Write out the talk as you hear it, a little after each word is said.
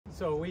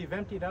so we've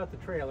emptied out the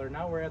trailer.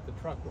 Now we're at the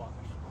truck wash.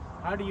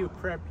 How do you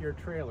prep your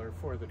trailer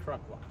for the truck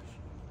wash?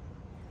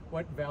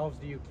 What valves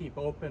do you keep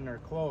open or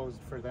closed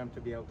for them to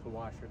be able to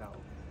wash it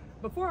out?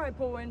 Before I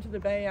pull into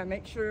the bay, I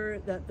make sure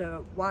that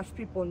the wash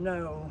people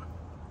know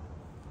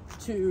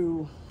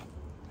to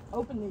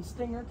open these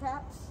stinger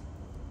caps.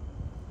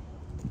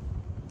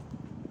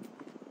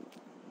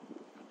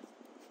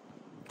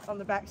 On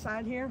the back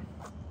side here,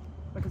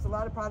 because a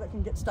lot of product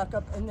can get stuck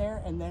up in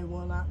there and they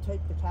will not take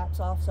the caps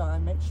off, so I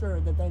make sure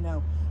that they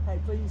know, hey,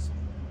 please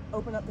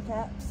open up the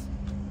caps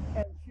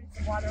and shoot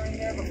some water in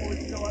there before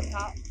you go up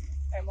top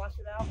and wash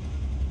it out.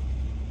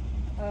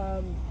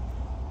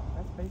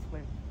 That's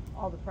basically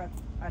all the prep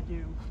I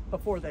do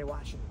before they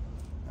wash it.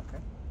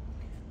 Okay.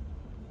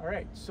 All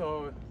right,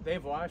 so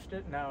they've washed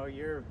it. Now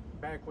you're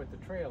back with the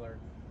trailer.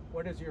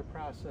 What is your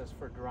process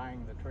for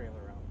drying the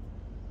trailer out?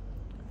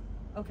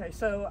 Okay,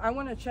 so I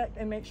want to check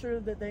and make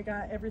sure that they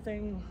got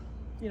everything,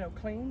 you know,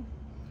 clean.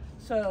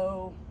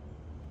 So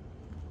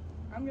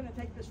I'm going to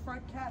take this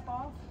front cap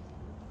off.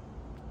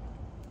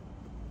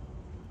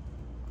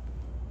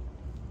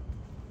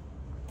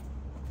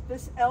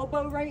 This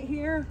elbow right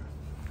here,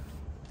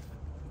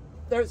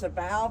 there's a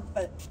valve,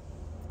 but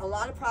a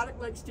lot of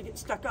product likes to get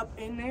stuck up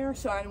in there,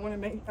 so I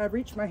want to I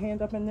reach my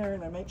hand up in there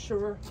and I make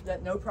sure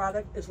that no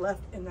product is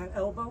left in that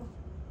elbow.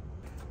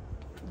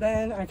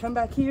 Then I come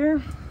back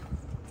here.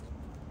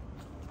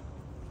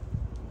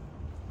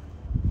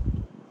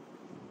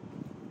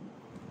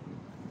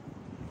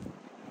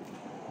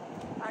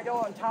 I go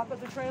on top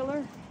of the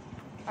trailer.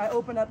 I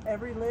open up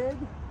every lid.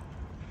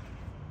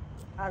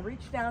 I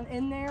reach down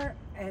in there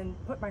and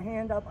put my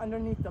hand up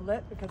underneath the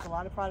lip because a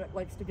lot of product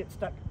likes to get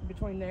stuck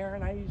between there,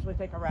 and I usually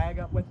take a rag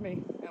up with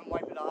me and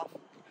wipe it off.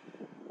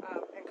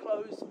 And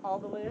close all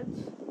the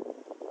lids.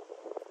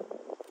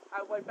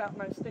 I wipe out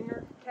my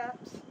stinger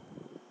caps,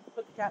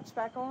 put the caps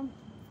back on.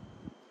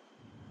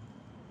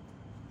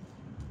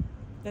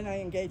 Then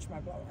I engage my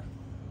blower.